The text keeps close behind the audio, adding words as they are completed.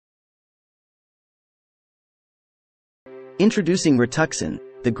Introducing Rituxan,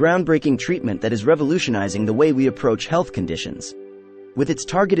 the groundbreaking treatment that is revolutionizing the way we approach health conditions. With its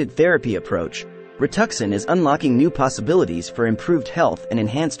targeted therapy approach, Rituxan is unlocking new possibilities for improved health and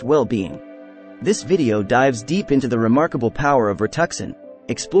enhanced well-being. This video dives deep into the remarkable power of Rituxan,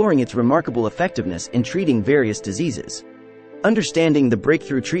 exploring its remarkable effectiveness in treating various diseases. Understanding the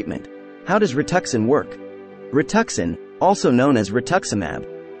breakthrough treatment. How does Rituxan work? Rituxan, also known as rituximab,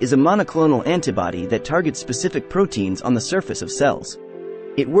 is a monoclonal antibody that targets specific proteins on the surface of cells.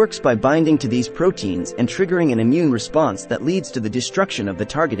 It works by binding to these proteins and triggering an immune response that leads to the destruction of the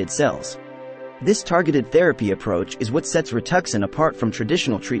targeted cells. This targeted therapy approach is what sets Rituxan apart from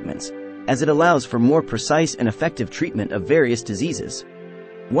traditional treatments, as it allows for more precise and effective treatment of various diseases.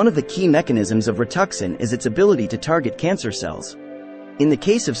 One of the key mechanisms of Rituxan is its ability to target cancer cells. In the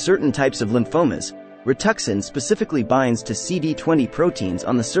case of certain types of lymphomas, Rituxan specifically binds to CD20 proteins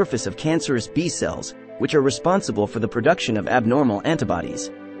on the surface of cancerous B cells, which are responsible for the production of abnormal antibodies.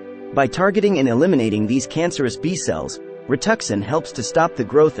 By targeting and eliminating these cancerous B cells, Rituxan helps to stop the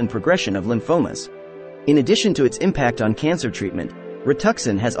growth and progression of lymphomas. In addition to its impact on cancer treatment,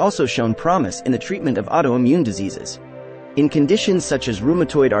 Rituxan has also shown promise in the treatment of autoimmune diseases. In conditions such as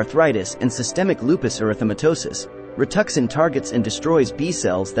rheumatoid arthritis and systemic lupus erythematosus, Rituxan targets and destroys B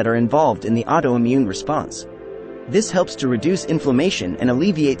cells that are involved in the autoimmune response. This helps to reduce inflammation and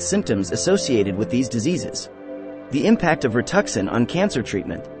alleviate symptoms associated with these diseases. The impact of Rituxan on cancer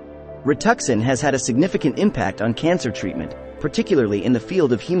treatment. Rituxan has had a significant impact on cancer treatment, particularly in the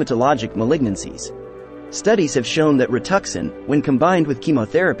field of hematologic malignancies. Studies have shown that Rituxan, when combined with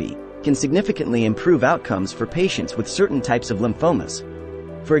chemotherapy, can significantly improve outcomes for patients with certain types of lymphomas.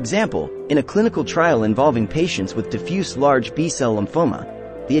 For example, in a clinical trial involving patients with diffuse large B-cell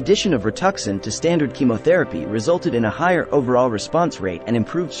lymphoma, the addition of Rituxan to standard chemotherapy resulted in a higher overall response rate and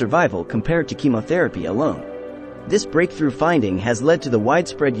improved survival compared to chemotherapy alone. This breakthrough finding has led to the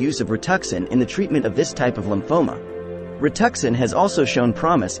widespread use of Rituxan in the treatment of this type of lymphoma. Rituxan has also shown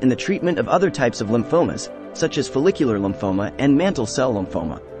promise in the treatment of other types of lymphomas, such as follicular lymphoma and mantle cell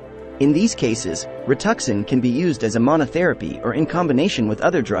lymphoma. In these cases, Rituxan can be used as a monotherapy or in combination with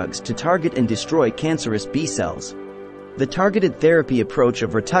other drugs to target and destroy cancerous B cells. The targeted therapy approach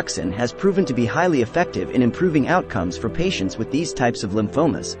of Rituxan has proven to be highly effective in improving outcomes for patients with these types of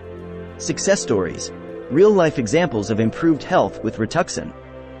lymphomas. Success stories. Real-life examples of improved health with Rituxan.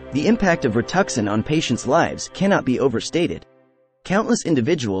 The impact of Rituxan on patients' lives cannot be overstated. Countless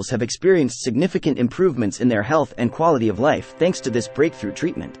individuals have experienced significant improvements in their health and quality of life thanks to this breakthrough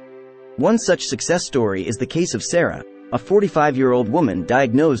treatment. One such success story is the case of Sarah, a 45-year-old woman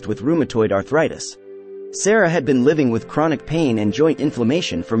diagnosed with rheumatoid arthritis. Sarah had been living with chronic pain and joint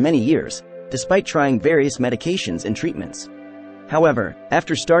inflammation for many years, despite trying various medications and treatments. However,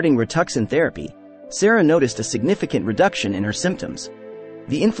 after starting Rituxan therapy, Sarah noticed a significant reduction in her symptoms.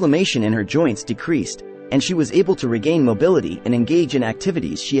 The inflammation in her joints decreased, and she was able to regain mobility and engage in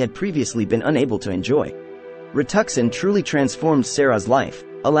activities she had previously been unable to enjoy. Rituxan truly transformed Sarah's life,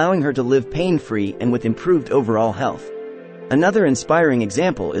 allowing her to live pain-free and with improved overall health. Another inspiring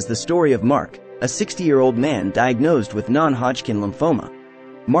example is the story of Mark, a 60-year-old man diagnosed with non-Hodgkin lymphoma.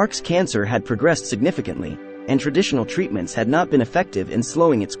 Mark's cancer had progressed significantly, and traditional treatments had not been effective in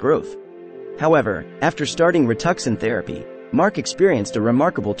slowing its growth. However, after starting Rituxan therapy, Mark experienced a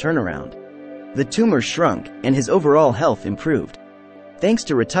remarkable turnaround. The tumor shrunk, and his overall health improved. Thanks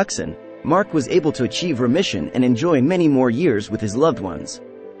to Rituxan, Mark was able to achieve remission and enjoy many more years with his loved ones.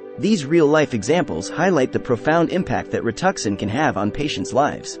 These real-life examples highlight the profound impact that Rituxan can have on patients'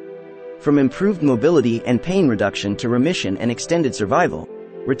 lives. From improved mobility and pain reduction to remission and extended survival,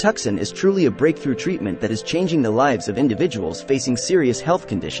 Rituxan is truly a breakthrough treatment that is changing the lives of individuals facing serious health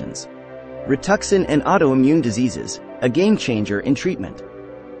conditions. Rituxan and autoimmune diseases, a game-changer in treatment.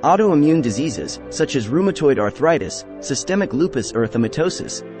 Autoimmune diseases, such as rheumatoid arthritis, systemic lupus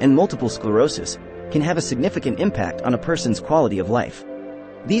erythematosus, and multiple sclerosis, can have a significant impact on a person's quality of life.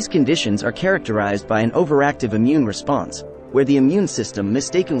 These conditions are characterized by an overactive immune response, where the immune system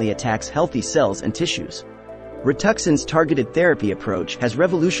mistakenly attacks healthy cells and tissues. Rituxan's targeted therapy approach has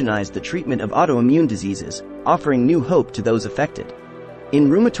revolutionized the treatment of autoimmune diseases, offering new hope to those affected. In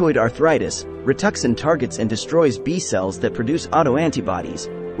rheumatoid arthritis, Rituxan targets and destroys B cells that produce autoantibodies,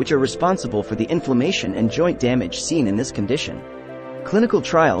 which are responsible for the inflammation and joint damage seen in this condition. Clinical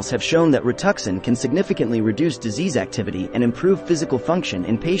trials have shown that Rituxan can significantly reduce disease activity and improve physical function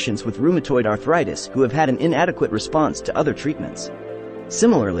in patients with rheumatoid arthritis who have had an inadequate response to other treatments.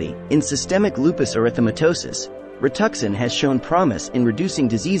 Similarly, in systemic lupus erythematosus, Rituxan has shown promise in reducing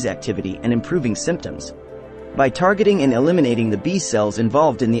disease activity and improving symptoms. By targeting and eliminating the B cells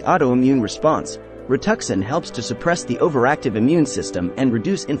involved in the autoimmune response, Rituxan helps to suppress the overactive immune system and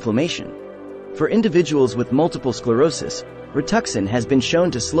reduce inflammation. For individuals with multiple sclerosis, Rituxan has been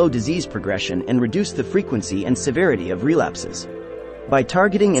shown to slow disease progression and reduce the frequency and severity of relapses. By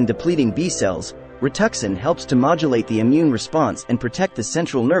targeting and depleting B cells, Rituxan helps to modulate the immune response and protect the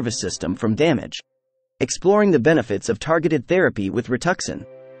central nervous system from damage. Exploring the benefits of targeted therapy with Rituxan.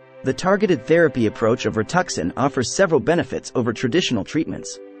 The targeted therapy approach of Rituxan offers several benefits over traditional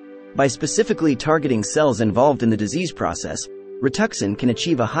treatments. By specifically targeting cells involved in the disease process, Rituxan can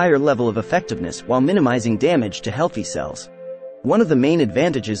achieve a higher level of effectiveness while minimizing damage to healthy cells. One of the main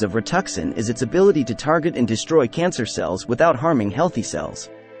advantages of Rituxan is its ability to target and destroy cancer cells without harming healthy cells.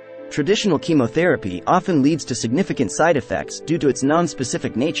 Traditional chemotherapy often leads to significant side effects due to its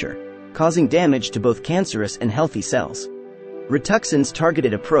non-specific nature, causing damage to both cancerous and healthy cells. Rituxan's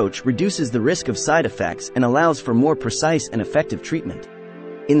targeted approach reduces the risk of side effects and allows for more precise and effective treatment.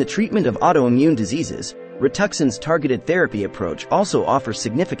 In the treatment of autoimmune diseases, Rituxan's targeted therapy approach also offers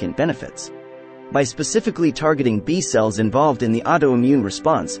significant benefits. By specifically targeting B cells involved in the autoimmune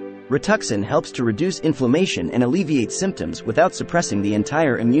response, Rituxan helps to reduce inflammation and alleviate symptoms without suppressing the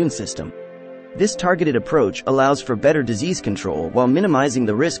entire immune system. This targeted approach allows for better disease control while minimizing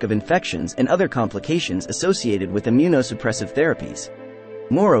the risk of infections and other complications associated with immunosuppressive therapies.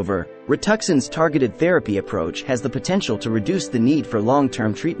 Moreover, Rituxan's targeted therapy approach has the potential to reduce the need for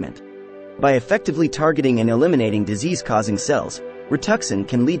long-term treatment. By effectively targeting and eliminating disease-causing cells, Rituxan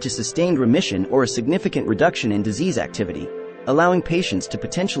can lead to sustained remission or a significant reduction in disease activity, allowing patients to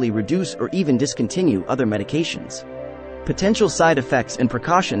potentially reduce or even discontinue other medications. Potential side effects and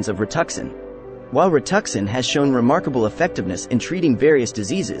precautions of Rituxan. While Rituxan has shown remarkable effectiveness in treating various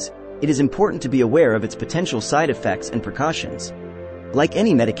diseases, it is important to be aware of its potential side effects and precautions. Like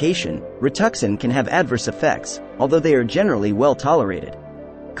any medication, Rituxan can have adverse effects, although they are generally well tolerated.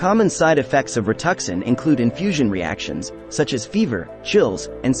 Common side effects of Rituxan include infusion reactions, such as fever, chills,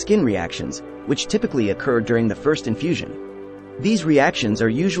 and skin reactions, which typically occur during the first infusion. These reactions are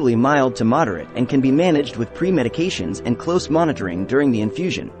usually mild to moderate and can be managed with pre-medications and close monitoring during the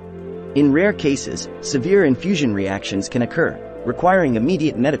infusion. In rare cases, severe infusion reactions can occur, requiring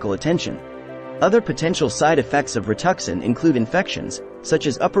immediate medical attention. Other potential side effects of Rituxan include infections, such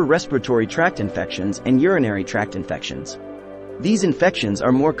as upper respiratory tract infections and urinary tract infections. These infections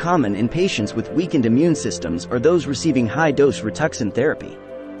are more common in patients with weakened immune systems or those receiving high-dose Rituxan therapy.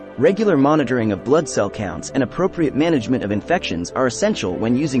 Regular monitoring of blood cell counts and appropriate management of infections are essential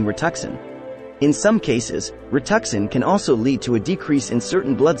when using Rituxan. In some cases, Rituxan can also lead to a decrease in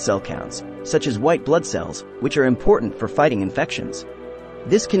certain blood cell counts, such as white blood cells, which are important for fighting infections.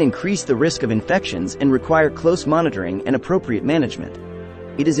 This can increase the risk of infections and require close monitoring and appropriate management.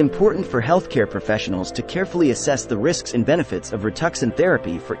 It is important for healthcare professionals to carefully assess the risks and benefits of Rituxan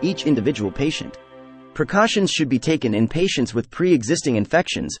therapy for each individual patient. Precautions should be taken in patients with pre-existing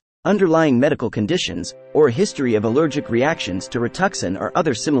infections, underlying medical conditions, or a history of allergic reactions to Rituxan or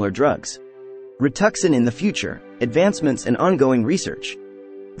other similar drugs. Rituxan in the future, advancements and ongoing research.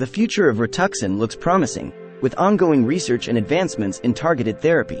 The future of Rituxan looks promising, with ongoing research and advancements in targeted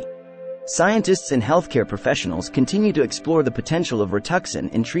therapy. Scientists and healthcare professionals continue to explore the potential of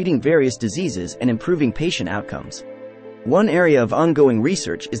Rituxan in treating various diseases and improving patient outcomes. One area of ongoing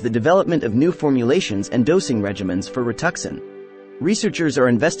research is the development of new formulations and dosing regimens for Rituxan. Researchers are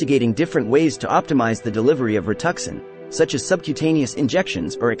investigating different ways to optimize the delivery of Rituxan, such as subcutaneous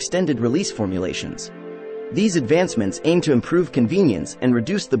injections or extended-release formulations. These advancements aim to improve convenience and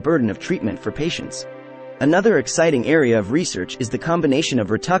reduce the burden of treatment for patients. Another exciting area of research is the combination of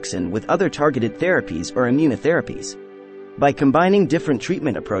Rituxan with other targeted therapies or immunotherapies. By combining different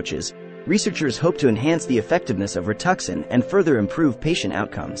treatment approaches, researchers hope to enhance the effectiveness of Rituxan and further improve patient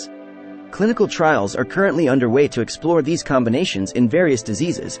outcomes. Clinical trials are currently underway to explore these combinations in various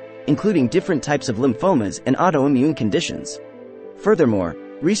diseases, including different types of lymphomas and autoimmune conditions. Furthermore,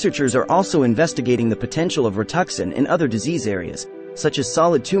 researchers are also investigating the potential of Rituxan in other disease areas, such as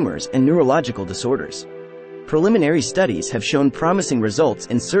solid tumors and neurological disorders. Preliminary studies have shown promising results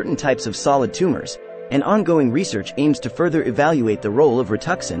in certain types of solid tumors, and ongoing research aims to further evaluate the role of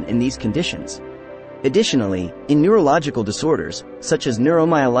Rituxan in these conditions. Additionally, in neurological disorders, such as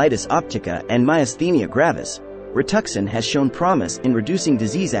neuromyelitis optica and myasthenia gravis, Rituxan has shown promise in reducing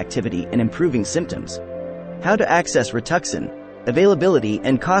disease activity and improving symptoms. How to access Rituxan, availability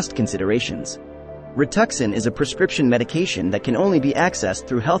and cost considerations. Rituxan is a prescription medication that can only be accessed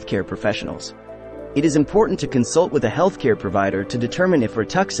through healthcare professionals. It is important to consult with a healthcare provider to determine if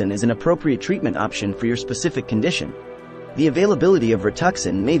Rituxan is an appropriate treatment option for your specific condition. The availability of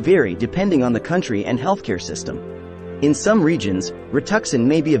Rituxan may vary depending on the country and healthcare system. In some regions, Rituxan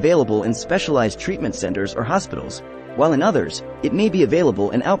may be available in specialized treatment centers or hospitals, while in others, it may be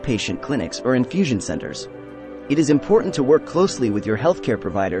available in outpatient clinics or infusion centers. It is important to work closely with your healthcare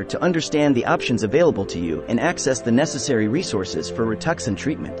provider to understand the options available to you and access the necessary resources for Rituxan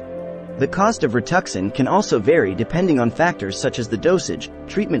treatment. The cost of Rituxan can also vary depending on factors such as the dosage,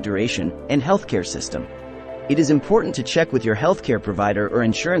 treatment duration, and healthcare system. It is important to check with your healthcare provider or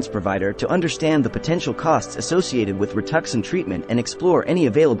insurance provider to understand the potential costs associated with Rituxan treatment and explore any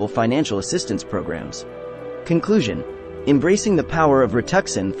available financial assistance programs. Conclusion: embracing the power of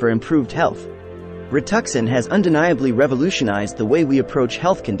Rituxan for improved health. Rituxan has undeniably revolutionized the way we approach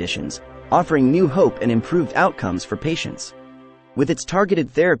health conditions, offering new hope and improved outcomes for patients. With its targeted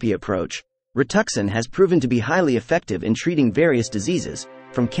therapy approach, Rituxan has proven to be highly effective in treating various diseases,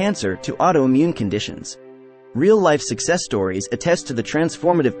 from cancer to autoimmune conditions. Real-life success stories attest to the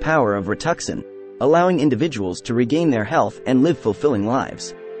transformative power of Rituxan, allowing individuals to regain their health and live fulfilling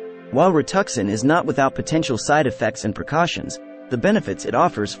lives. While Rituxan is not without potential side effects and precautions, the benefits it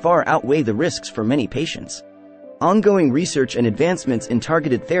offers far outweigh the risks for many patients. Ongoing research and advancements in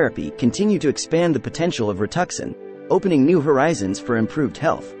targeted therapy continue to expand the potential of Rituxan, opening new horizons for improved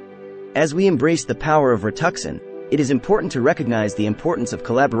health. As we embrace the power of Rituxan, it is important to recognize the importance of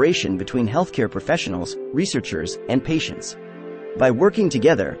collaboration between healthcare professionals, researchers, and patients. By working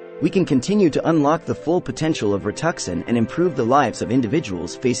together, we can continue to unlock the full potential of Rituxan and improve the lives of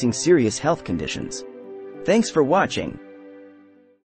individuals facing serious health conditions. Thanks for watching.